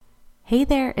Hey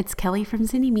there, it's Kelly from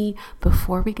Zynnyme.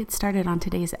 Before we get started on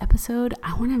today's episode,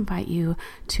 I want to invite you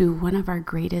to one of our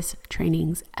greatest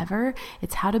trainings ever.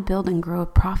 It's how to build and grow a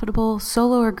profitable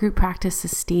solo or group practice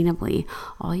sustainably.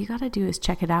 All you got to do is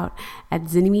check it out at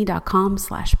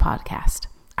zynnyme.com/podcast.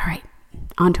 All right,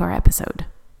 on to our episode.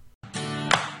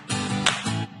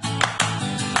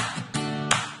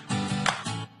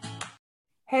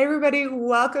 Hey everybody,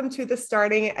 welcome to the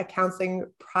Starting a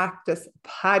Counseling Practice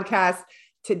podcast.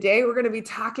 Today we're going to be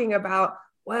talking about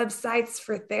websites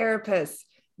for therapists.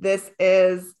 This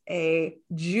is a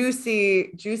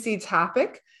juicy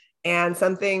topic and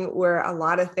something where a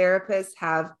lot of therapists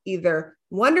have either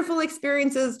wonderful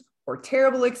experiences or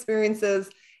terrible experiences.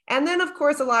 And then of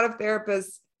course, a lot of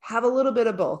therapists have a little bit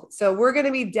of both. So we're going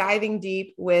to be diving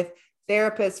deep with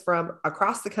therapists from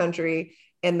across the country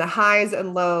and the highs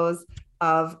and lows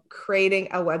of creating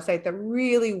a website that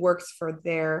really works for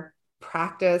their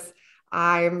practice.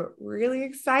 I'm really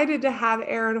excited to have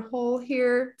Erin Hull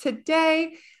here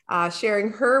today,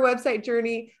 sharing her website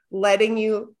journey, letting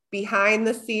you behind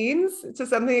the scenes to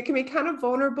something that can be kind of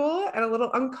vulnerable and a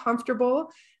little uncomfortable.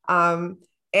 And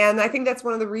I think that's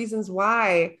one of the reasons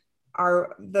why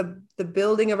the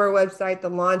building of our website, the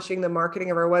launching, the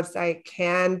marketing of our website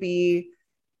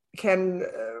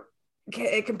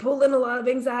it can pull in a lot of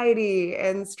anxiety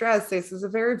and stress. This is a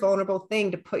very vulnerable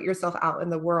thing to put yourself out in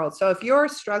the world. So if you're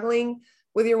struggling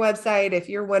with your website, if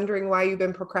you're wondering why you've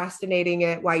been procrastinating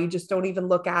it, why you just don't even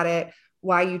look at it,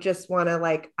 why you just want to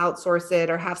like outsource it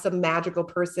or have some magical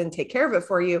person take care of it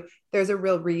for you, there's a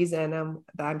real reason.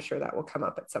 I'm sure that will come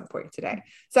up at some point today.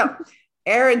 So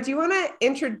Erin, do you want to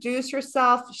introduce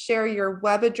yourself, share your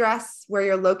web address, where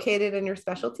you're located and your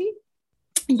specialty?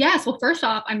 Yes. Well, first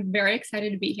off, I'm very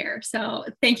excited to be here. So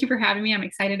thank you for having me. I'm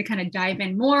excited to kind of dive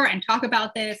in more and talk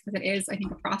about this because it is, I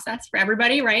think, a process for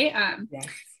everybody, right? Yes.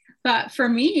 But for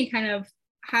me, kind of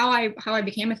how I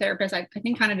became a therapist, I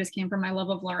think kind of just came from my love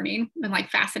of learning and like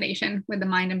fascination with the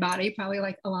mind and body, probably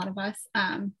like a lot of us.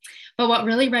 But what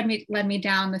really led me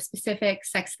down the specific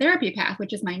sex therapy path,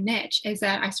 which is my niche, is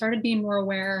that I started being more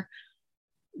aware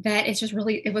that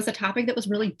it was a topic that was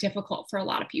really difficult for a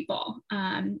lot of people.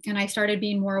 And I started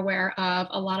being more aware of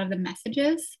a lot of the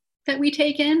messages that we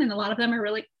take in, and a lot of them are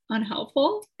really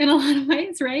unhelpful in a lot of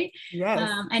ways, right? Yes.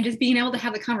 And just being able to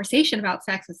have the conversation about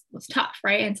sex was tough,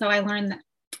 right? And so I learned that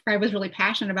I was really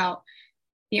passionate about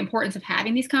the importance of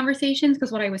having these conversations,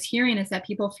 because what I was hearing is that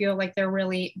people feel like they're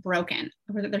really broken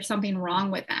or that there's something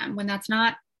wrong with them, when that's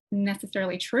not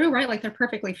necessarily true, right? Like they're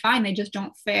perfectly fine. They just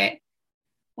don't fit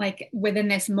like within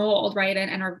this mold, right?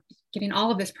 And are getting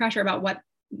all of this pressure about what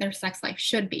their sex life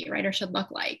should be, right? Or should look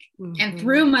like. Mm-hmm. And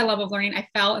through my love of learning, I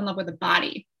fell in love with the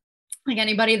body. Like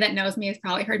anybody that knows me has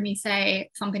probably heard me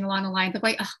say something along the lines of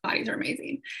like, oh, bodies are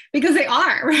amazing, because they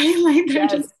are, right? Like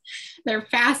they're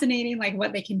fascinating, like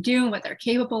what they can do and what they're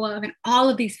capable of, and all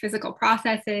of these physical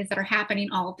processes that are happening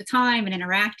all of the time and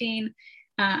interacting.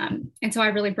 And so I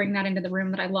really bring that into the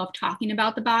room, that I love talking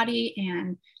about the body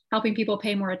and helping people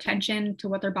pay more attention to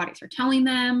what their bodies are telling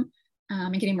them,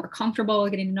 and getting more comfortable,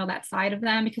 getting to know that side of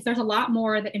them, because there's a lot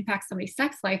more that impacts somebody's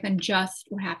sex life than just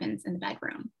what happens in the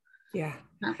bedroom. Yeah.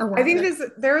 I think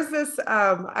there's this,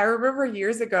 I remember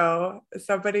years ago,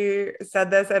 somebody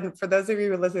said this, and for those of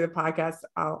you who listen to the podcast,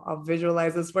 I'll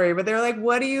visualize this for you, but they're like,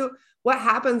 what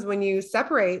happens when you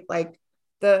separate like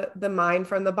the mind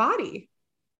from the body?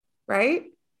 Right.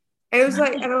 And it was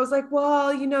like, and I was like,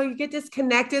 well, you get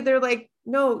disconnected. They're like,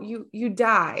 no, you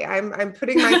die. I'm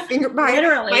putting my my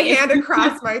hand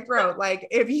across my throat. Like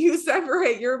if you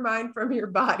separate your mind from your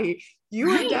body, you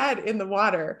are dead in the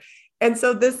water. And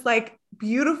so this like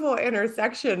beautiful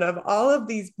intersection of all of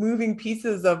these moving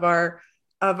pieces of our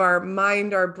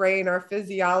mind, our brain, our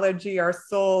physiology, our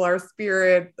soul, our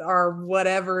spirit, our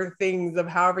whatever things of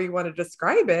however you want to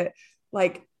describe it,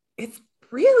 like it's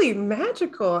really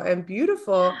magical and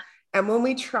beautiful. And when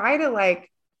we try to like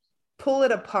pull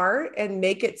it apart and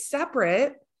make it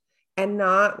separate and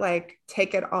not like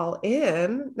take it all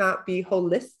in, not be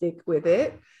holistic with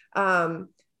it,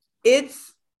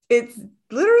 it's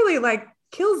literally like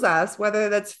kills us, whether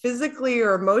that's physically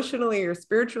or emotionally or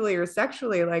spiritually or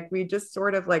sexually. Like we just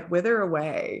sort of like wither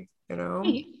away,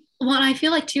 Right. Well, and I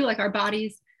feel like too, like our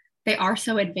bodies, they are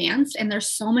so advanced and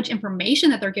there's so much information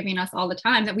that they're giving us all the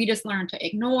time that we just learn to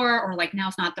ignore, or like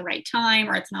now's not the right time,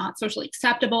 or it's not socially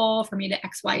acceptable for me to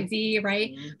XYZ,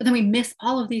 right? Mm-hmm. But then we miss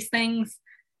all of these things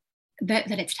that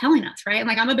it's telling us, right? And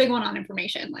like I'm a big one on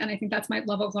information, and I think that's my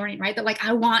love of learning, right? That like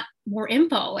I want more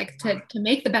info, like to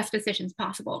make the best decisions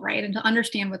possible, right? And to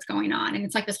understand what's going on. And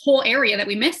it's like this whole area that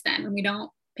we miss then when we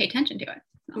don't pay attention to it.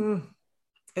 So.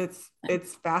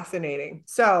 It's fascinating.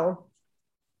 So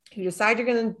You decide you're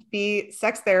going to be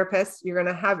sex therapist. You're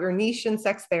going to have your niche in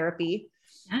sex therapy.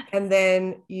 Yeah. And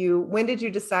then when did you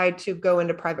decide to go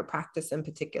into private practice in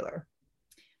particular?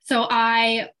 So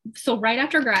right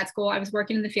after grad school, I was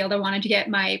working in the field. I wanted to get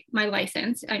my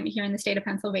license. I'm here in the state of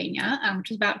Pennsylvania,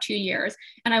 which is about 2 years.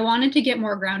 And I wanted to get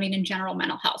more grounding in general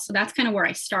mental health. So that's kind of where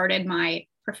I started my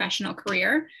professional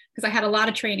career, because I had a lot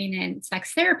of training in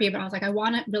sex therapy, but I was like, I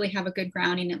want to really have a good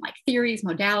grounding in like theories,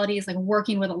 modalities, like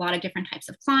working with a lot of different types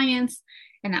of clients.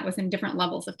 And that was in different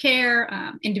levels of care,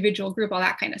 individual, group, all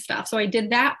that kind of stuff. So I did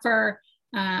that for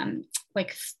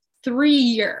like 3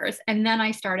 years. And then I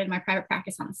started my private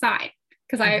practice on the side,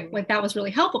 because I like, that was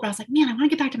really helpful, but I was like, man, I want to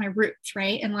get back to my roots.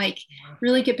 Right. And like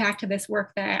really get back to this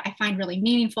work that I find really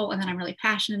meaningful and that I'm really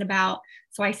passionate about.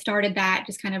 So I started that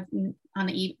just kind of in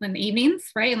the evenings,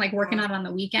 right. And like working out on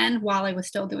the weekend while I was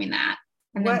still doing that,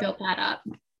 and then built that up.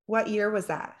 What year was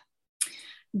that?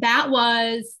 That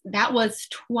was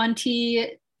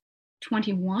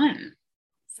 2021.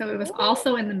 So it was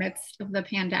also in the midst of the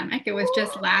pandemic. It was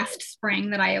just last spring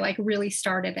that I like really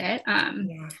started it.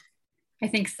 I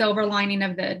think silver lining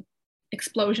of the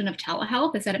explosion of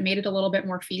telehealth is that it made it a little bit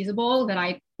more feasible, that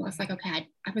I was like, okay,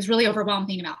 I was really overwhelmed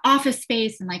thinking about office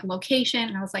space and like location.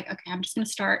 And I was like, okay, I'm just going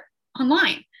to start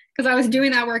online, because I was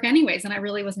doing that work anyways. And I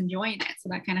really was enjoying it. So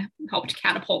that kind of helped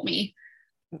catapult me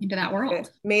into that world. It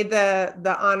made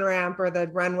the on-ramp or the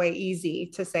runway easy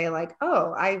to say like,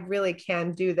 oh, I really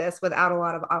can do this without a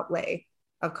lot of outlay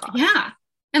of cost. Yeah.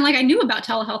 And like I knew about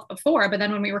telehealth before, but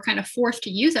then when we were kind of forced to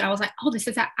use it, I was like, oh,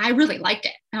 I really liked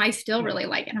it. And I still really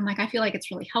like it. And I'm like, I feel like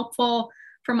it's really helpful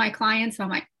for my clients. So I'm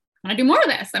like, I want to do more of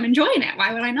this. I'm enjoying it.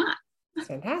 Why would I not?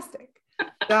 Fantastic.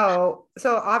 So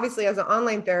obviously as an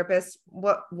online therapist,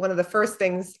 one of the first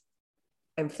things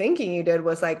I'm thinking you did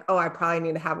was like, oh, I probably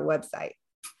need to have a website.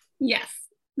 Yes,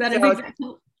 that is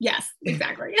exactly. Yes,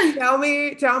 exactly. Tell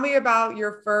me about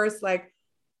your first, like,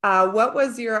 what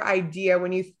was your idea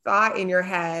when you thought in your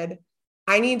head,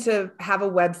 I need to have a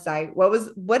website?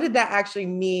 What did that actually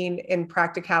mean in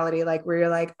practicality? Like where you're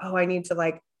like, oh, I need to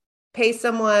like pay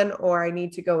someone, or I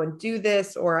need to go and do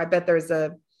this, or I bet there's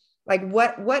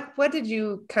what did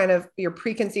you kind of, your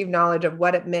preconceived knowledge of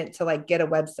what it meant to like get a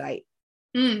website?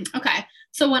 Okay.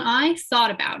 So when I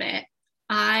thought about it,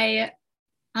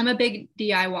 I'm a big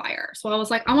DIYer. So I was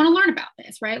like, I want to learn about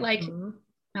this, right? Like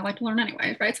I like to learn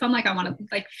anyway, right? So I'm like, I want to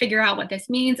like figure out what this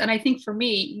means. And I think for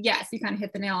me, yes, you kind of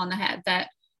hit the nail on the head that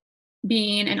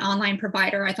being an online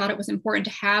provider, I thought it was important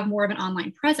to have more of an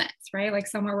online presence, right? Like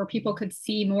somewhere where people could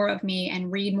see more of me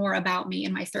and read more about me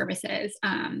and my services.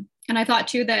 And I thought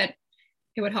too that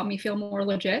it would help me feel more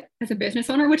legit as a business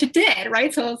owner, which it did,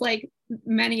 right? So it was like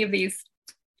many of these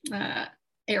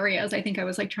areas I think I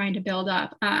was like trying to build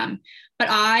up. But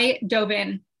I dove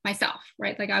in myself,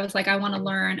 right? Like I was like, I want to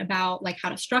learn about like how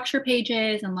to structure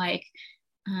pages and like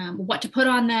what to put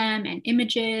on them and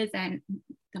images. And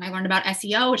then I learned about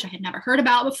SEO, which I had never heard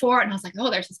about before. And I was like,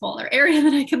 oh, there's this whole other area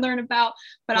that I can learn about.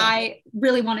 But I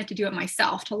really wanted to do it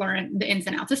myself to learn the ins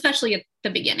and outs, especially at the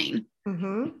beginning.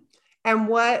 Mm-hmm. And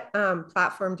what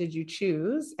platform did you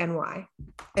choose and why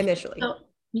initially?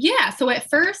 So at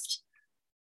first,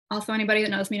 also, anybody that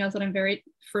knows me knows that I'm very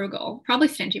frugal, probably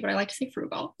stingy, but I like to say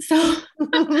frugal. So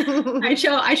I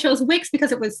chose Wix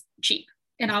because it was cheap.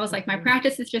 And I was like, my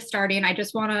practice is just starting. I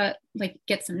just want to like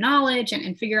get some knowledge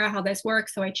and figure out how this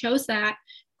works. So I chose that.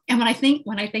 And when I think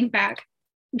back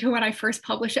to when I first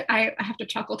published it, I have to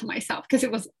chuckle to myself because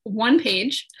it was one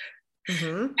page.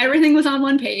 Mm-hmm. Everything was on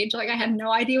one page. Like I had no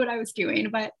idea what I was doing,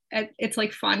 but it's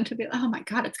like fun to be, oh my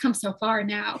God, it's come so far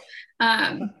now.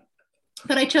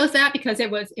 But I chose that because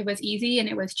it was easy and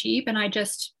it was cheap, and I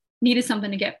just needed something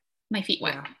to get my feet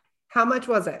wet. Yeah. How much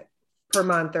was it per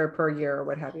month or per year or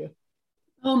what have you?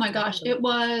 Oh my gosh, I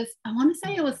want to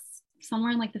say it was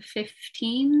somewhere in like the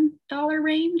 $15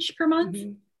 range per month.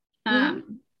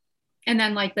 Mm-hmm. And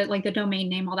then like the domain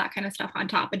name, all that kind of stuff on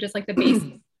top, and just like the base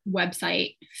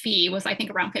website fee was I think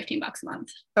around $15 a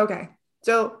month. Okay.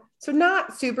 So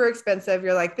not super expensive.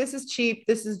 You're like, this is cheap,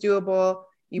 this is doable.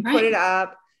 You put it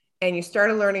up and you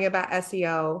started learning about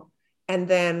SEO. And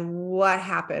then what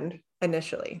happened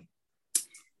initially?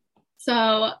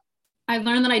 So I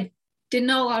learned that I didn't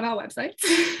know a lot about websites,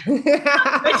 which,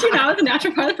 is a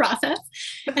natural part of the process.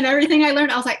 And everything I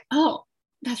learned, I was like, oh,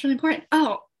 that's really important.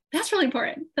 Oh, that's really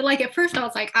important. But like, at first I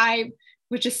was like, I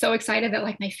was just so excited that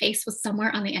like my face was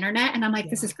somewhere on the internet. And I'm like,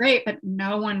 this is great, but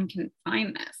no one can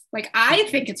find this. Like, I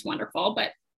think it's wonderful,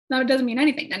 but no, it doesn't mean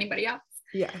anything to anybody else.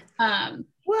 Yeah.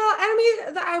 Well, I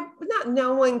mean, not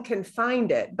no one can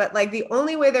find it, but like the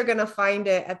only way they're going to find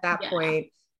it at that point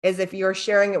is if you're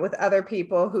sharing it with other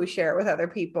people who share it with other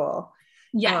people.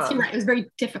 Yes, you're right. It was very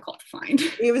difficult to find.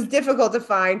 It was difficult to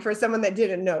find for someone that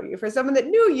didn't know you. For someone that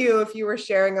knew you, if you were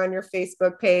sharing on your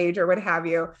Facebook page or what have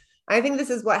you. I think this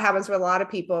is what happens for a lot of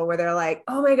people where they're like,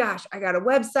 oh my gosh, I got a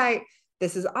website.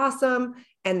 This is awesome.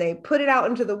 And they put it out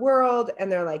into the world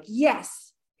and they're like,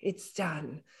 yes, it's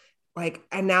done. Like,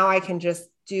 and now I can just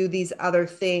do these other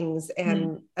things.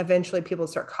 And eventually people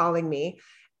start calling me.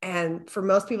 And for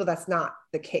most people, that's not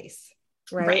the case,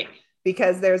 right?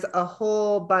 Because there's a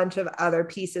whole bunch of other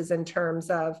pieces in terms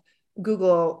of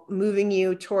Google moving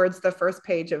you towards the first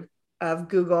page of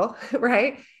Google,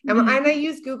 right? And I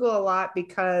use Google a lot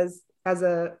because as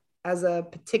a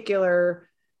particular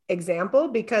example,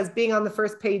 because being on the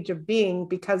first page of Bing,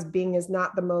 because Bing is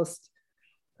not the most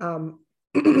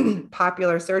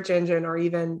popular search engine, or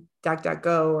even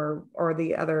DuckDuckGo or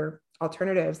the other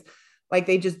alternatives, like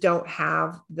they just don't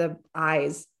have the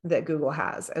eyes that Google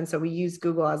has. And so we use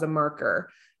Google as a marker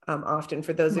often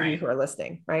for those of you who are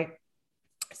listening, right?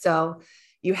 So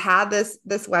you had this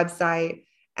website,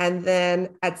 and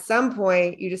then at some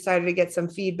point you decided to get some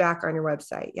feedback on your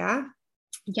website. Yeah.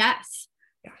 Yes.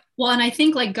 Yeah. Well, and I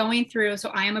think like going through, so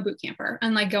I am a boot camper,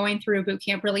 and like going through boot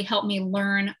camp really helped me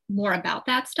learn more about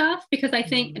that stuff, because I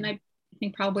think, and I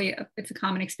think probably it's a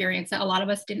common experience that a lot of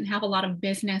us didn't have a lot of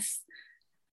business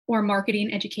or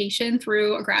marketing education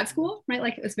through a grad school, right?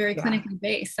 Like it was very clinically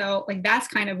based. So like, that's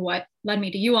kind of what led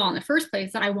me to you all in the first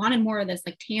place, that I wanted more of this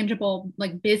like tangible,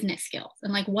 like business skills.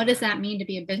 And like, what does that mean to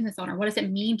be a business owner? What does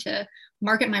it mean to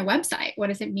market my website? What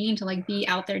does it mean to like be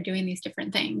out there doing these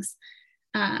different things?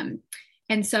 And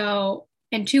so,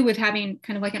 and two, with having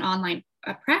kind of like an online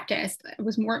practice, it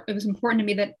was important to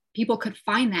me that people could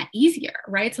find that easier,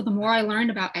 right? So the more I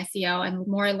learned about SEO and the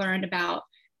more I learned about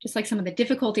just like some of the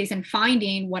difficulties in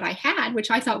finding what I had,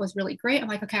 which I thought was really great. I'm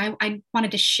like, okay, I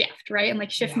wanted to shift, right? And like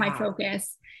shift my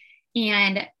focus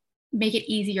and make it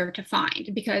easier to find,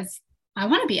 because I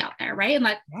want to be out there, right? And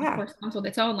that of course comes with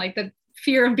its own, like the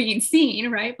fear of being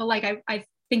seen, right? But like, I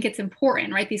think it's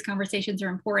important, right? These conversations are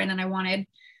important, and I wanted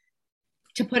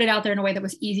to put it out there in a way that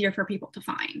was easier for people to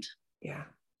find. Yeah.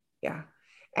 Yeah.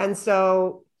 And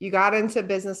so you got into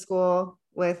business school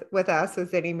with us,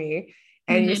 with Zinni Me.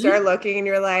 And you start looking and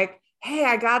you're like, hey,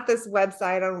 I got this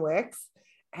website on Wix.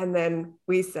 And then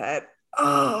we said,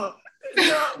 oh, it's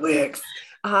not Wix.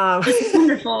 It's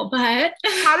wonderful, but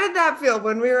how did that feel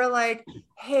when we were like,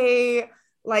 hey,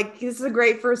 like, this is a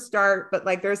great first start, but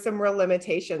like, there's some real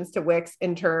limitations to Wix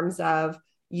in terms of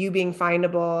you being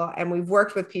findable. And we've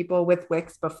worked with people with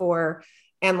Wix before.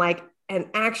 And like, and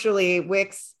actually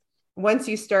Wix, once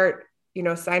you start,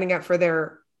 signing up for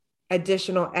their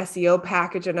additional SEO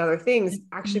package and other things,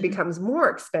 actually becomes more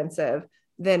expensive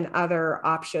than other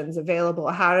options available.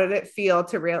 How did it feel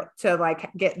to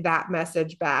like get that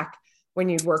message back when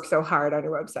you'd worked so hard on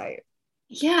your website?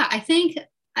 Yeah, I think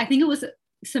it was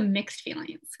some mixed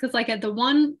feelings, because like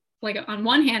on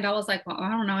one hand, I was like, well, I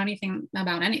don't know anything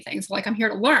about anything. So like, I'm here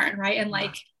to learn. Right. And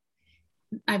like,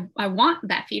 I want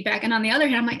that feedback. And on the other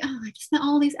hand, I'm like, oh, I just spent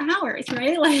all these hours,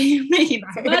 right? Like making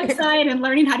this website and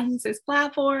learning how to use this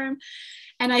platform.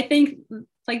 And I think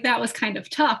like that was kind of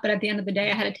tough. But at the end of the day,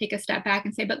 I had to take a step back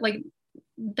and say, but like,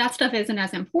 that stuff isn't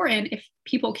as important if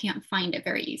people can't find it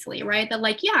very easily, right? That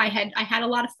like, yeah, I had a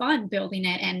lot of fun building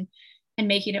it and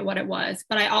making it what it was.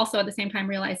 But I also at the same time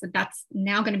realized that that's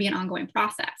now going to be an ongoing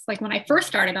process. Like when I first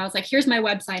started, I was like, here's my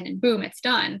website and boom, it's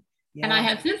done. Yeah. And I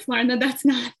have since learned that that's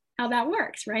not how that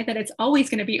works, right? That it's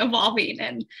always going to be evolving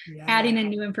and adding in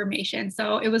new information.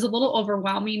 So it was a little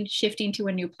overwhelming shifting to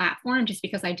a new platform, just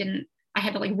because I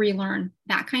had to like relearn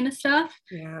that kind of stuff.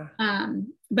 Yeah.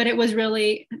 But it was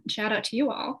really, shout out to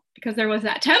you all, because there was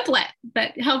that template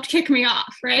that helped kick me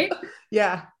off, right?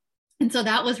 Yeah. And so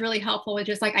that was really helpful. It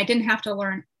just like, I didn't have to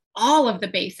learn all of the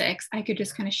basics. I could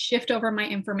just kind of shift over my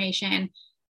information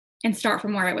and start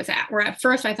from where I was at. Where at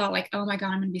first I thought like, oh my God,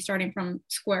 I'm going to be starting from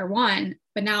square one.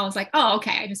 But now I was like, oh,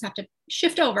 okay, I just have to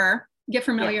shift over, get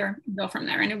familiar, and go from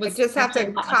there. And it was I just have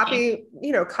to copy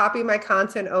my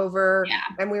content over. Yeah.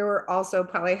 And we were also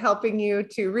probably helping you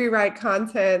to rewrite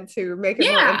content to make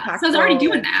it more impactful. So I was already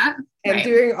doing that. And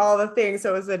doing all the things.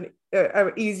 So it was an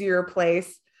easier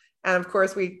place. And of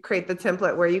course, we create the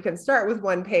template where you can start with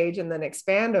one page and then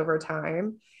expand over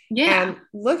time. Yeah. And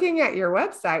looking at your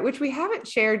website, which we haven't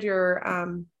shared your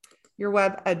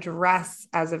web address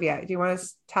as of yet. Do you want to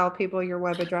tell people your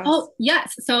web address? Oh,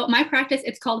 yes. So my practice,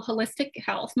 it's called Holistic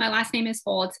Health. My last name is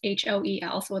Hoel. It's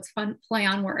Hoel. So it's fun play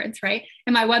on words, right?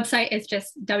 And my website is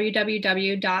just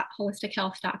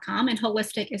www.holistichealth.com. And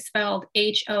holistic is spelled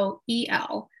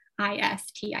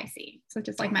HOELISTIC. So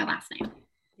just like my last name.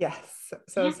 Yes.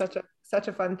 So such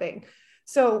a fun thing.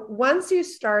 So once you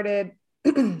started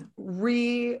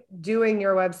redoing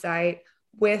your website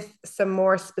with some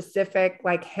more specific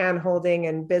like hand holding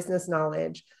and business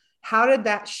knowledge, how did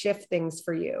that shift things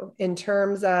for you in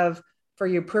terms of, for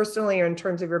you personally or in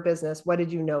terms of your business? What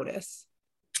did you notice?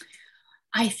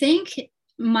 I think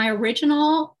my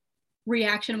original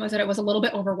reaction was that it was a little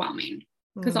bit overwhelming.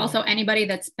 Because also anybody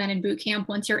that's been in boot camp,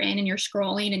 once you're in and you're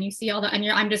scrolling and you see all the, and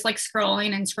I'm just like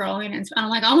scrolling and I'm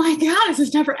like, oh my God, this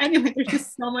is never ending. Like there's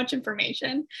just so much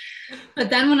information. But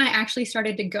then when I actually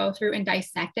started to go through and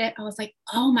dissect it, I was like,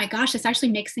 oh my gosh, this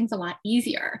actually makes things a lot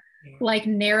easier. Like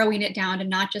narrowing it down to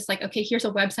not just like, okay, here's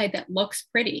a website that looks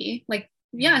pretty. Like,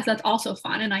 yes, that's also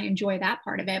fun. And I enjoy that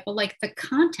part of it, but like the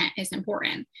content is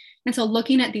important. And so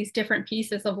looking at these different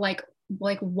pieces of like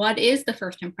what is the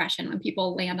first impression when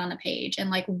people land on the page, and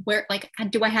like where, like,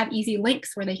 do I have easy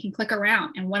links where they can click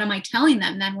around, and what am I telling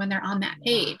them then when they're on that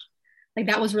page? Like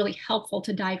that was really helpful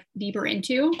to dive deeper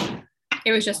into.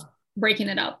 It was just breaking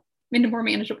it up into more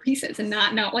manageable pieces and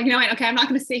not know, like, okay, I'm not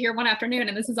going to sit here one afternoon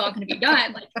and this is all going to be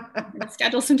done. Like I'm going to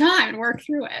schedule some time and work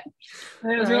through it.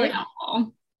 But it was really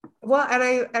helpful. Well,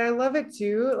 and I love it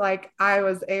too. Like I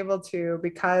was able to,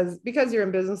 because you're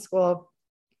in business school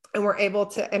and we're able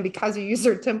to, and because you use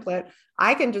your template,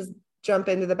 I can just jump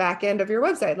into the back end of your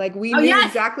website. Like we knew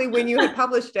exactly when you had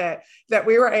published it, that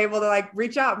we were able to like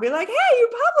reach out and be like, hey, you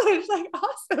published, like,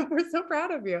 awesome. We're so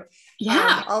proud of you.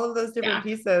 Yeah. All of those different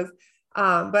pieces.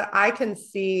 But I can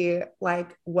see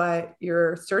like what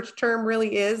your search term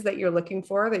really is that you're looking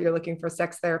for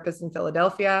sex therapists in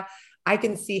Philadelphia. I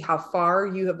can see how far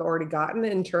you have already gotten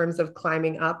in terms of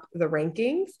climbing up the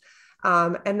rankings.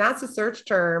 And that's a search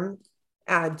term.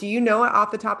 Do you know it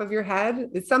off the top of your head?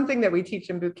 It's something that we teach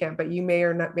in boot camp, but you may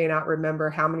not remember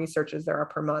how many searches there are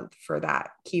per month for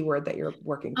that keyword that you're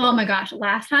working for. Oh my gosh.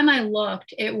 Last time I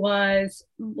looked, it was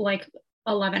like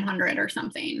 1,100 or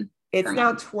something. It's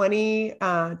now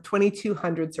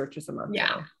 2,200 searches a month.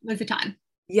 Yeah. It's a ton.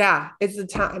 Yeah. It's a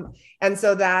ton. And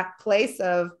so that place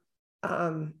of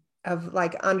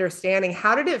like understanding,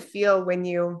 how did it feel when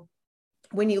you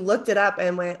looked it up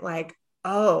and went like,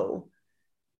 oh,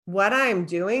 what I'm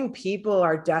doing, people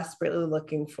are desperately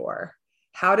looking for?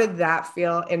 How did that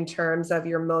feel in terms of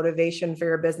your motivation for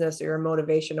your business or your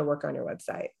motivation to work on your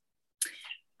website?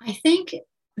 I think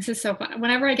this is so fun.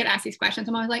 Whenever I get asked these questions,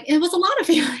 I'm always like, it was a lot of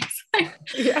feelings.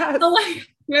 Yes. So like,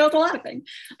 it was a lot of things.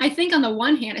 I think on the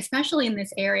one hand, especially in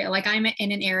this area, like I'm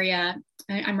in an area,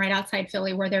 I'm right outside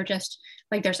Philly, where they're just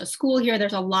like, there's a school here.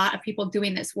 There's a lot of people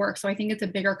doing this work. So I think it's a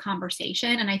bigger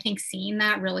conversation. And I think seeing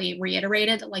that really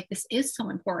reiterated that like, this is so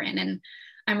important. And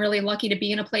I'm really lucky to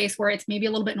be in a place where it's maybe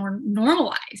a little bit more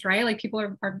normalized, right? Like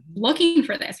people are looking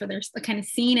for this, or they're kind of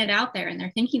seeing it out there and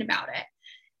they're thinking about it.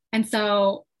 And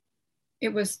so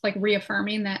it was like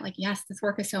reaffirming that like, yes, this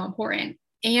work is so important.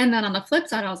 And then on the flip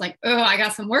side, I was like, oh, I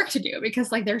got some work to do,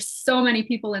 because like there's so many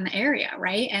people in the area,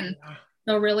 right? And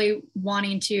so really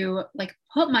wanting to like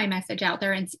put my message out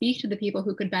there and speak to the people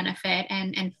who could benefit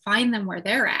and find them where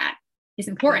they're at is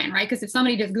important, right? Because if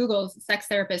somebody just Googles sex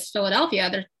therapist Philadelphia,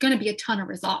 there's going to be a ton of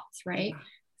results, right?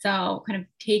 So kind of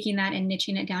taking that and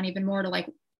niching it down even more to like,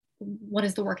 what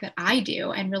is the work that I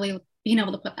do, and really being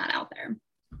able to put that out there.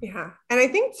 Yeah. And I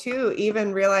think too,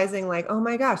 even realizing like, oh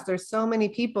my gosh, there's so many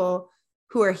people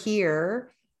who are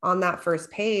here on that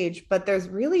first page, but there's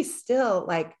really still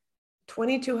like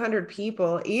 2,200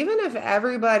 people. Even if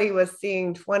everybody was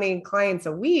seeing 20 clients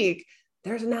a week,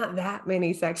 there's not that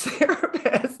many sex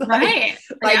therapists. Right.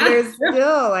 Like there's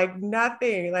still like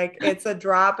nothing, like it's a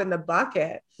drop in the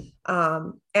bucket.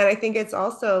 And I think it's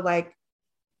also like,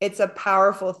 it's a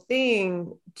powerful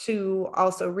thing to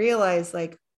also realize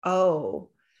like, oh,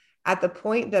 at the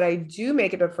point that I do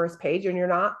make it to first page, and you're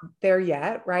not there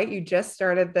yet, right? You just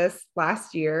started this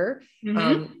last year.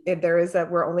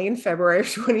 We're only in February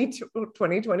of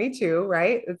 2022,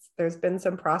 right? There's been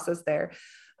some process there.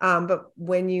 But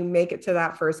when you make it to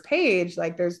that first page,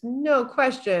 like there's no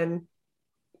question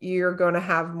you're going to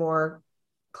have more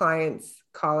clients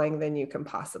calling than you can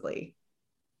possibly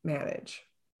manage.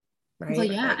 Right. Well,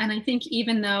 yeah. And I think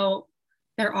even though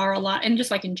there are a lot, and just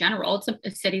like in general, it's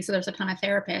a city, so there's a ton of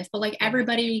therapists, but like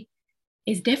everybody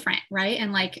is different, right?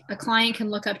 And like a client can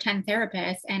look up 10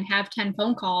 therapists and have 10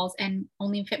 phone calls and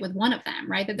only fit with one of them,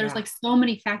 right? That there's like so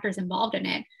many factors involved in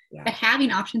it, that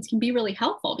having options can be really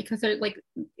helpful, because they're like,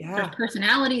 there's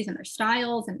personalities and there's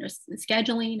styles and there's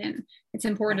scheduling, and it's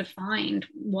important to find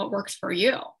what works for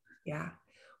you. Yeah.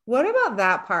 What about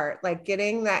that part? Like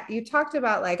getting that, you talked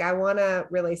about like, I want to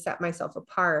really set myself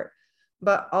apart,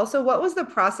 but also what was the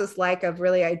process like of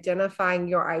really identifying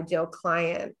your ideal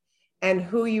client and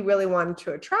who you really wanted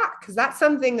to attract? Because that's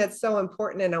something that's so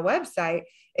important in a website.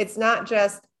 It's not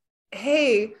just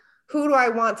hey, who do I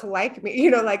want to like me?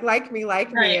 Like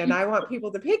me, and I want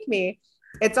people to pick me.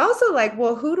 It's also like,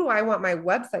 well, who do I want my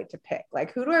website to pick?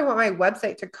 Like, who do I want my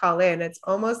website to call in? It's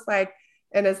almost like,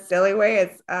 in a silly way,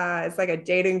 it's like a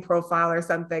dating profile or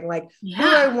something. Like, who do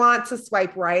I want to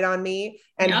swipe right on me,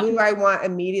 and who do I want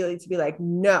immediately to be like,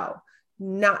 no,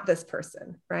 not this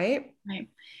person, right? Right.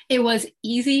 It was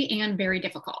easy and very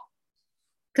difficult.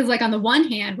 Because like on the one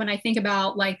hand, when I think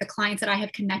about like the clients that I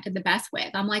have connected the best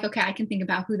with, I'm like, okay, I can think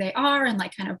about who they are and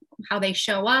like kind of how they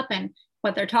show up and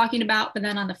what they're talking about. But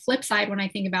then on the flip side, when I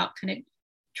think about kind of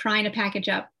trying to package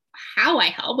up how I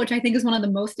help, which I think is one of the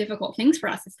most difficult things for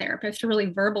us as therapists, to really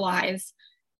verbalize,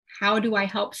 how do I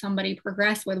help somebody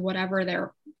progress with whatever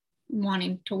they're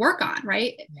wanting to work on,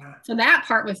 right? Yeah. So that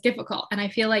part was difficult. And I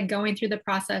feel like going through the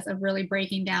process of really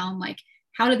breaking down, like,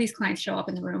 how do these clients show up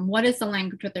in the room? What is the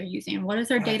language that they're using? What does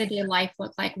their day-to-day life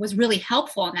look like? Was really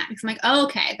helpful in that, because I'm like, oh,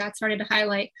 okay, that started to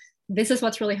highlight, this is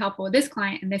what's really helpful with this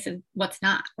client and this is what's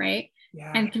not, right?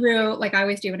 Yeah. And through, like, I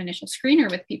always do an initial screener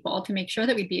with people to make sure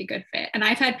that we'd be a good fit. And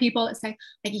I've had people that say,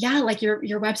 like, yeah, like your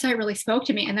website really spoke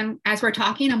to me. And then as we're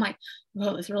talking, I'm like,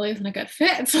 well, this really isn't a good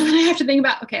fit. So then I have to think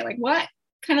about, okay, like, what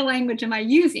kind of language am I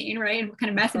using, right? And what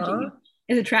kind of messaging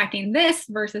is attracting this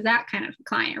versus that kind of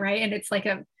client, right? And it's like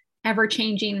a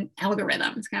ever-changing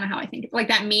algorithm. It's kind of how I think. Like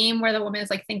that meme where the woman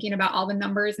is like thinking about all the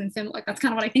numbers and symbols. Like that's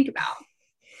kind of what I think about.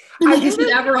 And like, this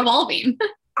is ever evolving.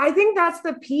 I think that's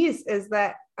the piece, is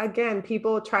that, again,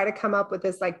 people try to come up with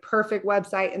this like perfect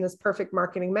website and this perfect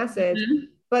marketing message. Mm-hmm.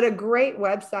 But a great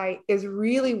website is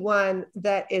really one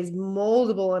that is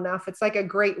moldable enough. It's like a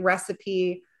great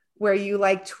recipe where you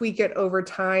like tweak it over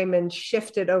time and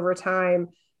shift it over time,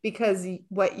 because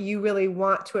what you really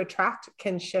want to attract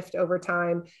can shift over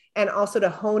time, and also to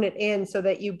hone it in so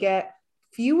that you get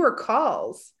fewer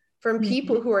calls from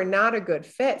people who are not a good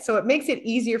fit. So it makes it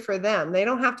easier for them. They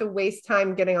don't have to waste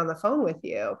time getting on the phone with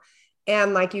you.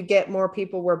 And like, you get more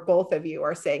people where both of you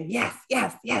are saying, yes,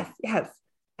 yes, yes, yes.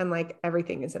 And like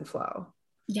everything is in flow.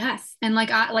 Yes. And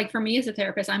like for me as a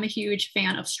therapist, I'm a huge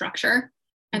fan of structure.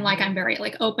 And like, I'm very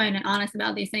like open and honest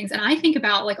about these things. And I think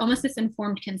about like almost this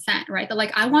informed consent, right? That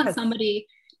like, I want somebody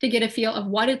to get a feel of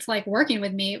what it's like working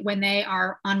with me when they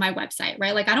are on my website,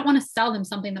 right? Like, I don't want to sell them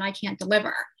something that I can't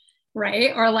deliver,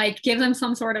 right? Or like give them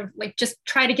some sort of like, just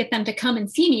try to get them to come and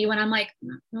see me when I'm like,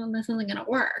 well, this isn't going to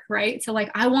work, right? So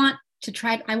like, I want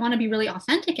to be really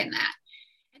authentic in that.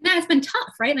 And that has been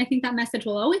tough, right? And I think that message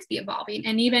will always be evolving.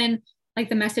 And even like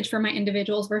the message for my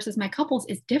individuals versus my couples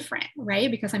is different,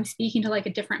 right? Because I'm speaking to like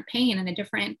a different pain and a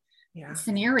different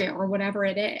scenario or whatever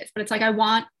it is. But it's like, I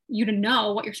want you to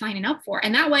know what you're signing up for.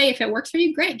 And that way, if it works for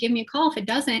you, great, give me a call. If it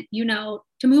doesn't, you know,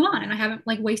 to move on. And I haven't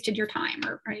like wasted your time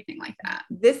or anything like that.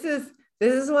 This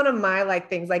is one of my like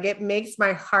things, like it makes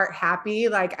my heart happy.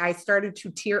 Like I started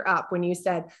to tear up when you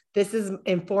said, this is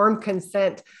informed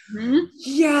consent. Mm-hmm.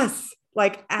 Yes.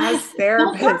 Like as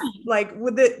therapists, like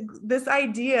with this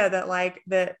idea that like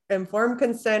the informed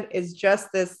consent is just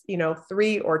this,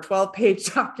 3 or 12 page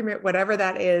document, whatever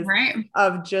that is, right,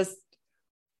 of just,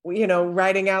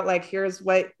 writing out like, here's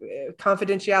what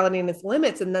confidentiality and its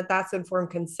limits, and that's informed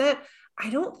consent. I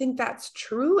don't think that's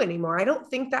true anymore. I don't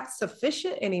think that's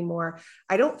sufficient anymore.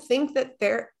 I don't think that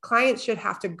their clients should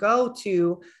have to go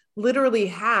to literally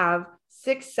have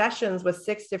 6 sessions with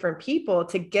 6 different people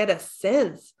to get a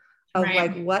sense of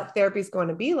like what therapy is going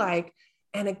to be like.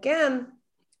 And again,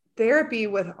 therapy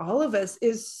with all of us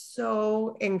is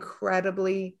so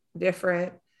incredibly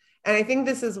different. And I think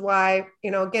this is why,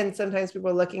 again, sometimes people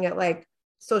are looking at like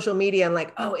social media and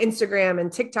like, oh, Instagram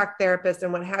and TikTok therapists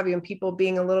and what have you, and people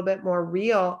being a little bit more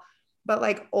real. But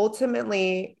like,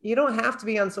 ultimately, you don't have to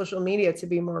be on social media to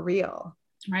be more real,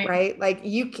 right? Like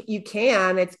you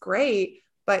can, it's great.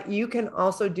 But you can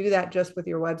also do that just with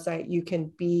your website. You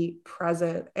can be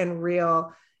present and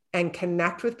real and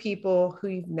connect with people who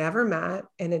you've never met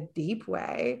in a deep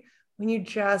way when you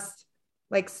just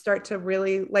like start to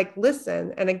really like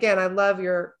listen. And again, I love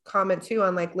your comment too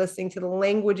on like listening to the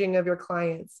languaging of your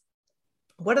clients.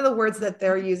 What are the words that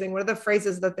they're using? What are the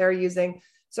phrases that they're using?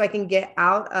 So I can get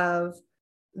out of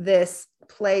this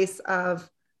place of,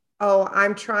 oh,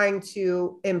 I'm trying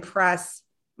to impress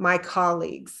my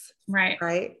colleagues.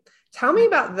 Right. Tell me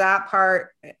about that part.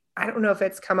 I don't know if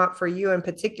it's come up for you in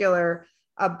particular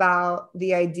about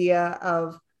the idea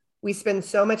of, we spend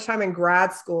so much time in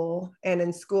grad school and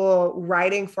in school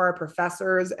writing for our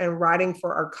professors and writing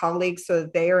for our colleagues so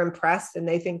that they are impressed and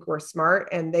they think we're smart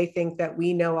and they think that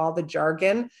we know all the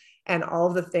jargon and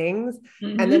all the things.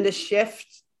 Mm-hmm. And then to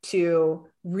shift to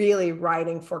really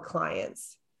writing for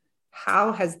clients.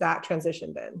 How has that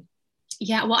transition been?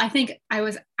 Yeah, well, I think I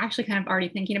was actually kind of already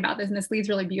thinking about this, and this leads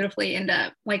really beautifully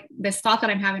into like this thought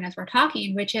that I'm having as we're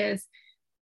talking, which is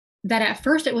that at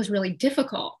first it was really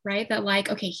difficult, right? That like,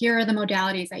 okay, here are the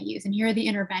modalities I use and here are the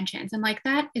interventions. And like,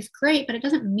 that is great, but it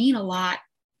doesn't mean a lot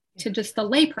to just the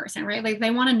layperson, right? Like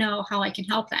they want to know how I can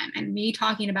help them. And me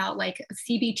talking about like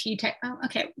CBT tech, oh,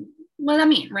 okay, what does that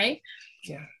mean, right?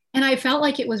 Yeah. And I felt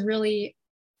like it was really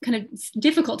kind of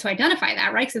difficult to identify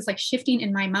that, right? Because it's like shifting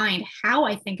in my mind how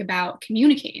I think about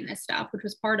communicating this stuff, which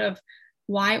was part of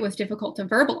why it was difficult to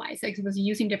verbalize it, because it was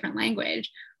using different language.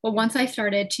 But once I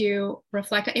started to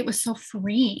reflect, it was so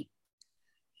freeing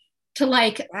to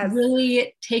like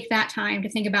really take that time to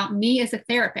think about me as a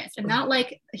therapist, and not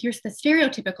like, here's the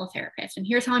stereotypical therapist and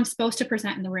here's how I'm supposed to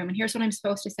present in the room and here's what I'm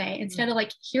supposed to say, instead of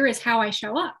like, here is how I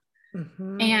show up.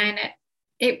 And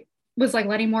it was like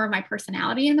letting more of my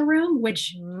personality in the room,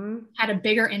 which had a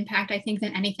bigger impact, I think,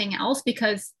 than anything else,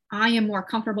 because I am more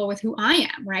comfortable with who I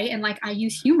am, right? And like, I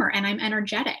use humor and I'm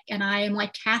energetic and I am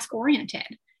like task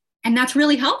oriented, and that's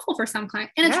really helpful for some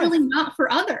clients, and it's really not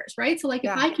for others, right? So like,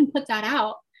 if I can put that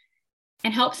out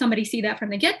and help somebody see that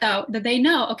from the get-go, that they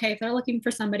know, okay, if they're looking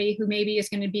for somebody who maybe is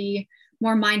going to be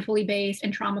more mindfully based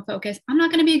and trauma focused, I'm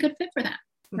not going to be a good fit for them,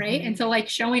 right? And so like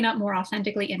showing up more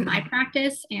authentically in my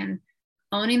practice and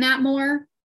owning that more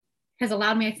has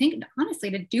allowed me, I think,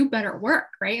 honestly, to do better work,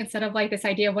 right? Instead of like this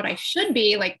idea of what I should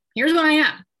be, like, here's what I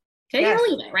am. Take it or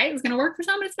leave it, right? It's going to work for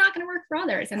some, but it's not going to work for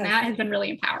others. And that has been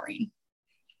really empowering.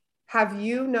 Have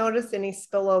you noticed any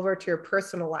spillover to your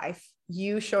personal life?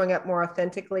 You showing up more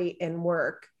authentically in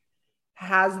work,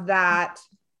 has that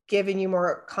given you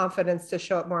more confidence to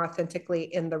show up more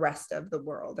authentically in the rest of the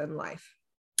world and life?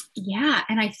 Yeah.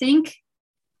 And I think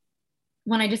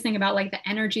when I just think about like the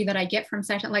energy that I get from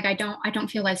session, like I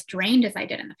don't feel as drained as I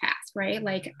did in the past, right?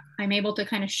 Like I'm able to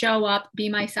kind of show up, be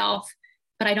myself,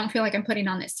 but I don't feel like I'm putting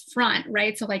on this front,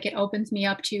 right? So like it opens me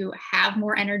up to have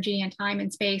more energy and time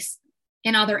and space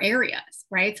in other areas,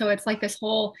 right? So it's like this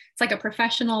whole, it's like a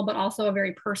professional, but also a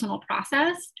very personal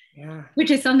process, which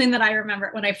is something that I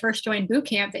remember when I first joined boot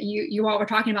camp, that you all were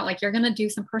talking about, like, you're going to do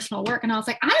some personal work. And I was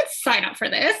like, I didn't sign up for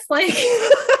this. Like,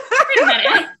 wait a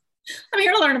minute. I'm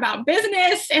here to learn about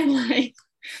business and like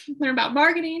learn about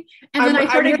marketing. And then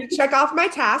I'm here to check off my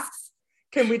tasks.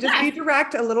 Can we just be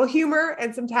direct, a little humor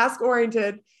and some task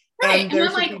oriented? Right. And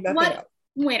I'm like, what?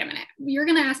 Wait a minute. You're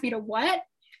going to ask me to what?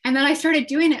 And then I started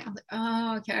doing it. I was like,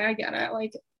 oh, okay, I get it.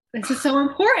 Like, this is so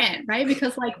important, right?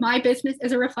 Because like my business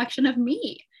is a reflection of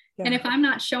me. And if I'm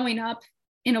not showing up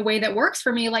in a way that works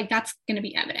for me, like that's going to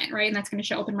be evident, right? And that's going to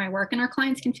show up in my work, and our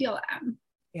clients can feel that.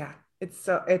 Yeah, it's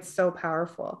so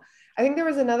powerful. I think there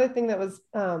was another thing that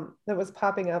was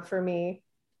popping up for me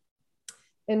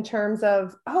in terms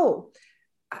of,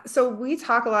 so we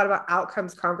talk a lot about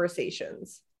outcomes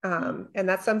conversations. And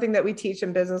that's something that we teach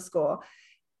in business school.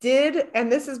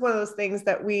 And this is one of those things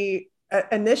that we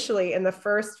initially in the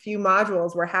first few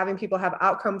modules, we're having people have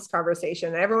outcomes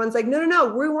conversation. And everyone's like,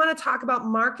 no, we want to talk about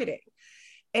marketing.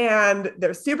 And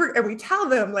they're and we tell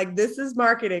them like, this is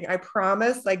marketing. I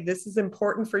promise, like, this is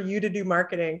important for you to do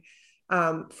marketing.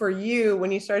 For you,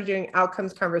 when you started doing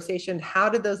outcomes conversation, how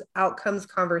did those outcomes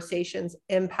conversations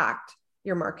impact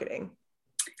your marketing?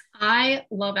 I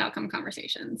love outcome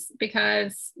conversations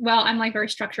because, well, I'm like very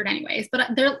structured anyways,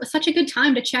 but they're such a good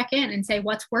time to check in and say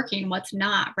what's working, what's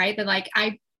not, right? That like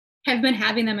I have been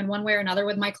having them in one way or another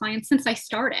with my clients since I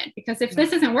started, because if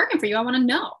this isn't working for you, I want to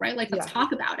know, right? Like, let's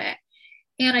talk about it.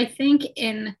 And I think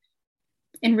in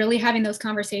really having those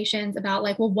conversations about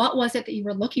like, well, what was it that you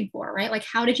were looking for, right? Like,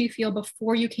 how did you feel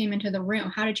before you came into the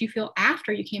room? How did you feel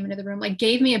after you came into the room? Like,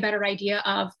 gave me a better idea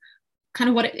of kind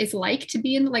of what it is like to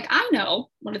be in, like, I know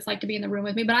what it's like to be in the room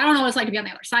with me, but I don't know what it's like to be on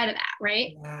the other side of that.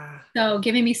 Right. Yeah. So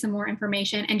giving me some more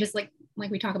information, and just like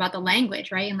we talk about the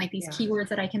language, right? And like these keywords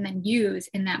that I can then use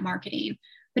in that marketing,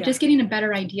 but just getting a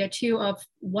better idea too of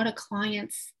what a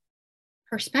client's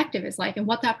perspective is like and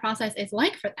what that process is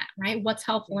like for them, right? What's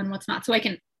helpful and what's not. So I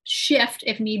can shift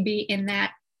if need be in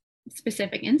that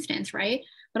specific instance, right?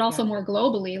 But also more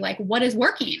globally, like what is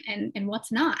working and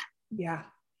what's not. Yeah.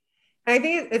 And I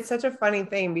think it's such a funny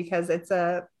thing because it's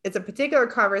a particular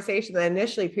conversation that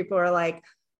initially people are like,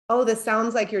 oh, this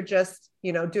sounds like you're just,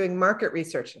 doing market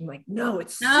research. I'm like, no,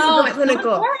 it's super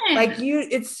clinical. Like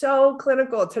it's so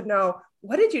clinical to know,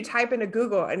 what did you type into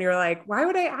Google? And you're like, why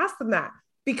would I ask them that?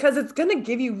 Because it's going to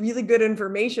give you really good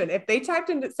information. If they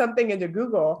typed something into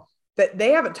Google that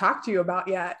they haven't talked to you about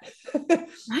yet,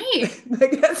 right?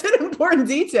 Like that's an important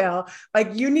detail.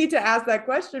 Like you need to ask that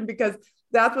question because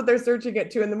that's what they're searching it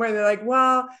to in the morning. They're like,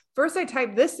 well, first I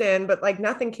typed this in, but like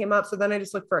nothing came up. So then I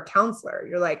just looked for a counselor.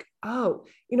 You're like, oh,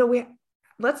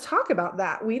 let's talk about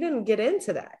that. We didn't get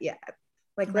into that yet.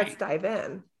 Like, let's dive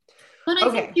in. Well, I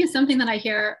think too, something that I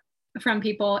hear from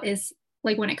people is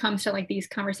like, when it comes to like these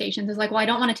conversations is like, well, I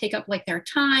don't want to take up like their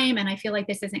time. And I feel like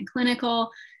this isn't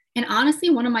clinical. And honestly,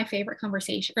 one of my favorite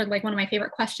conversations, or like one of my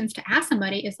favorite questions to ask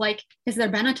somebody is like, has there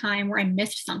been a time where I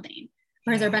missed something?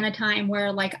 Or has there been a time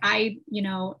where like I,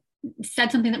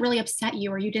 said something that really upset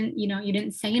you, or you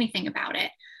didn't say anything about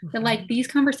it? That like these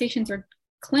conversations are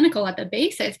clinical at the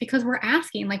basis, because we're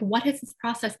asking like, what has this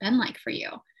process been like for you?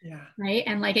 Yeah. Right.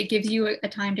 And like, it gives you a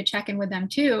time to check in with them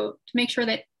too, to make sure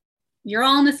that you're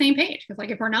all on the same page. Because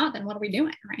like, if we're not, then what are we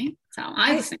doing? Right. So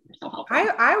I just think they're so helpful.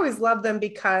 I always love them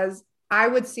because I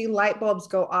would see light bulbs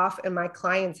go off in my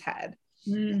client's head.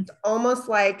 It's almost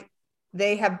like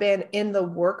they have been in the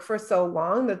work for so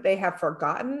long that they have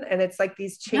forgotten. And it's like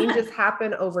these changes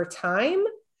happen over time,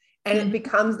 and it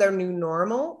becomes their new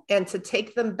normal. And to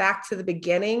take them back to the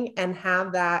beginning and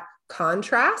have that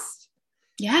contrast.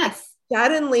 Yes.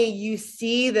 Suddenly you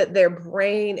see that their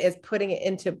brain is putting it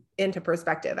into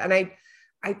perspective. And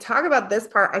I talk about this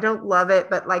part. I don't love it,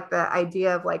 but like the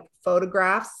idea of like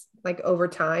photographs, like over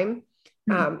time,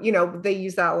 they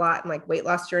use that a lot in like weight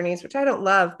loss journeys, which I don't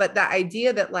love, but the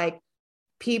idea that like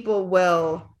people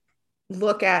will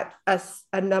look at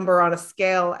a number on a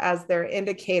scale as their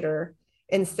indicator,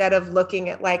 instead of looking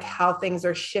at like how things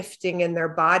are shifting in their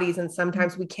bodies. And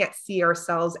sometimes we can't see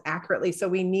ourselves accurately. So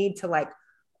we need to like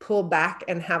pull back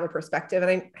and have a perspective. And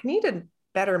I need a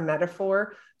better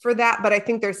metaphor for that. But I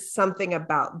think there's something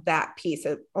about that piece.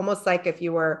 It's almost like if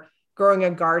you were growing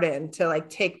a garden, to like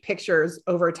take pictures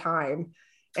over time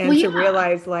and to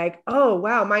realize like, oh,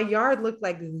 wow, my yard looked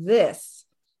like this,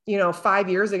 5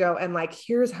 years ago. And like,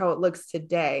 here's how it looks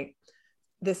today.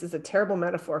 This is a terrible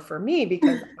metaphor for me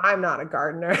because I'm not a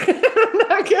gardener. I'm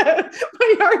not good.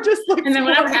 My yard just looks. And then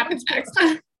whatever happens next.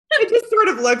 It just sort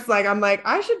of looks like, I'm like,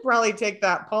 I should probably take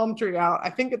that palm tree out. I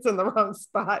think it's in the wrong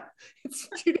spot. It's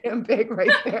too damn big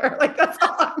right there. Like that's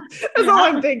all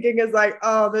I'm thinking is like,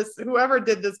 oh, whoever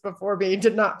did this before me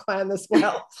did not plan this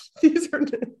well. These are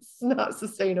not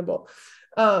sustainable.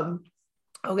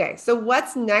 Okay. So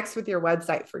what's next with your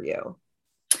website for you?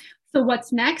 So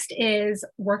what's next is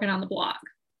working on the blog,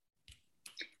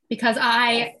 because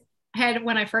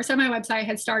when I first had my website, I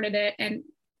had started it and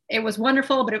it was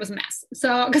wonderful, but it was a mess.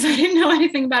 So, because I didn't know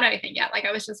anything about anything yet. Like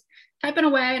I was just typing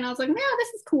away and I was like, yeah, this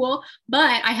is cool.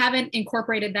 But I haven't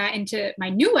incorporated that into my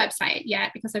new website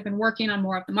yet, because I've been working on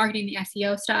more of the marketing, the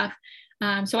SEO stuff.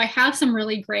 So I have some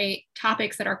really great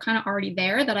topics that are kind of already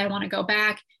there that I want to go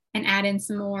back and add in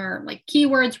some more like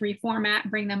keywords, reformat,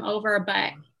 bring them over.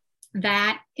 But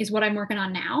that is what I'm working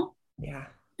on now. Yeah.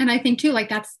 And I think too, like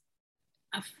that's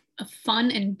a fun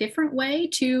and different way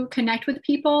to connect with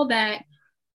people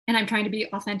and I'm trying to be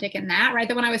authentic in that, right?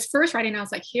 That when I was first writing, I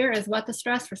was like, here is what the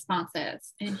stress response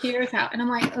is. And here's how, and I'm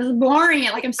like, it was boring.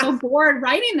 Like, I'm so bored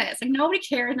writing this. Like nobody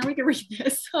cares. Nobody can read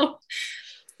this. So,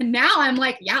 and now I'm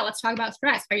like, yeah, let's talk about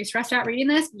stress. Are you stressed out reading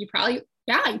this? You probably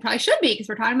should be, because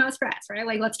we're talking about stress, right?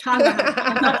 Like, let's talk about how it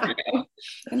can help you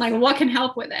and like what can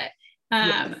help with it.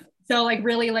 Yes. So like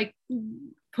really like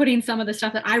putting some of the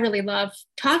stuff that I really love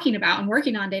talking about and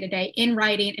working on day to day in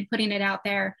writing and putting it out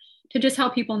there to just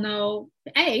help people know,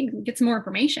 A, get some more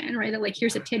information, right? That like,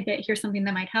 here's a tidbit, here's something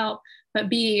that might help, but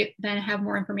B, then have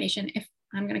more information. If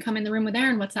I'm going to come in the room with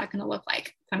Erin, what's that going to look like?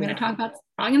 If I'm going to probably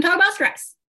going to talk about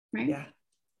stress, right? Yeah.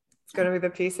 It's going to be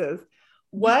the pieces.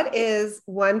 What is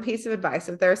one piece of advice?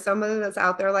 If there's someone that's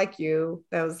out there like you,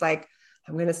 that was like,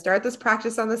 I'm going to start this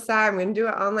practice on the side. I'm going to do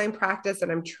an online practice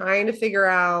and I'm trying to figure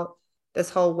out this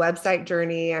whole website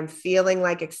journey. I'm feeling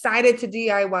like excited to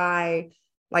DIY.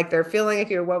 Like they're feeling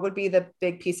like what would be the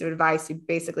big piece of advice you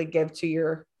basically give to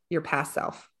your past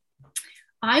self?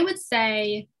 I would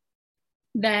say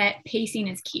that pacing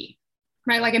is key,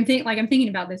 right? Like I'm thinking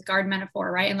about this garden metaphor,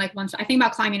 right? And like once I think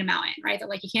about climbing a mountain, right? That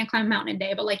like you can't climb a mountain in a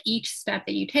day, but like each step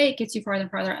that you take gets you farther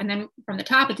and farther. And then from the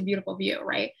top, it's a beautiful view,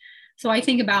 right? So I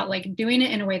think about like doing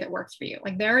it in a way that works for you.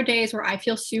 Like there are days where I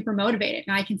feel super motivated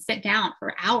and I can sit down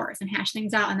for hours and hash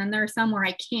things out. And then there are some where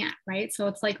I can't, right? So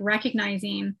it's like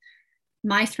recognizing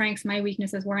my strengths, my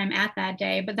weaknesses, where I'm at that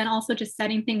day, but then also just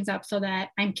setting things up so that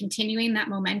I'm continuing that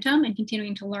momentum and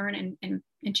continuing to learn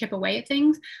and chip away at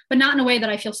things, but not in a way that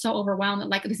I feel so overwhelmed that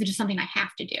like, this is just something I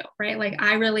have to do, right? Like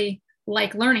I really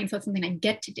like learning. So it's something I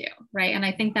get to do, right? And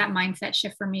I think that mindset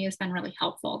shift for me has been really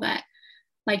helpful, that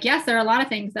like, yes, there are a lot of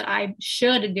things that I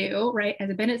should do, right, as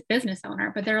a business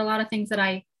owner, but there are a lot of things that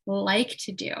I like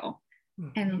to do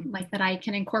and like that I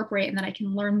can incorporate and that I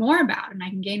can learn more about and I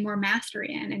can gain more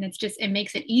mastery in. And it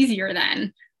makes it easier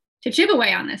then to chip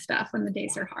away on this stuff when the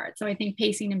days are hard. So I think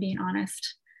pacing and being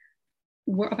honest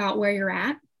about where you're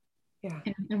at. Yeah.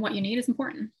 And what you need is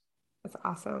important. That's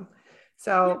awesome.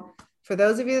 So for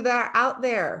those of you that are out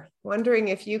there wondering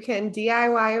if you can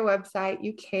DIY a website,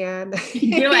 you can.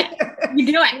 You do it. You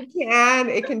do it. You can.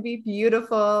 It can be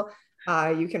beautiful.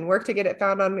 You can work to get it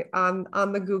found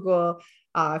on the Google.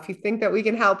 If you think that we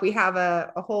can help, we have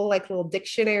a whole like little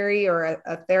dictionary or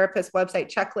a therapist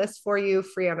website checklist for you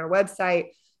free on our website.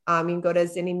 You can go to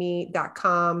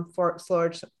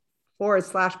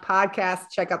zinnyme.com/podcast.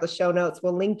 Check out the show notes.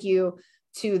 We'll link you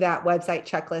to that website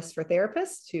checklist for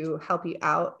therapists to help you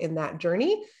out in that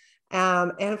journey.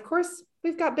 And of course,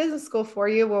 we've got business school for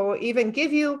you. We'll even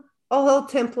give you a whole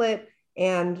template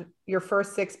and your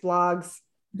first 6 blogs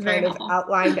kind of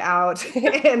outlined out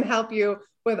and help you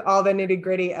with all the nitty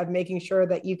gritty of making sure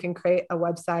that you can create a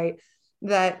website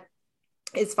that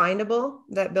is findable,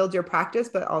 that builds your practice,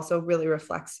 but also really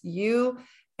reflects you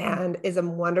and is a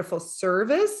wonderful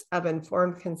service of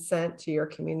informed consent to your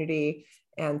community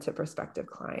and to prospective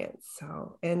clients.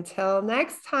 So until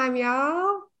next time,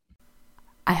 y'all.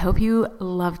 I hope you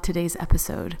loved today's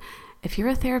episode. If you're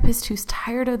a therapist who's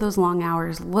tired of those long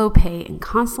hours, low pay, and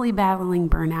constantly battling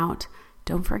burnout,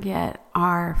 don't forget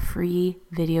our free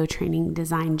video training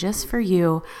designed just for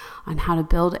you on how to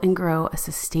build and grow a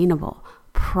sustainable,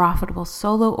 profitable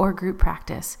solo or group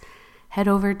practice. Head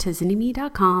over to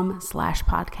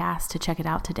zinnyme.com/podcast to check it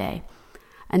out today.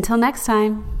 Until next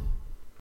time.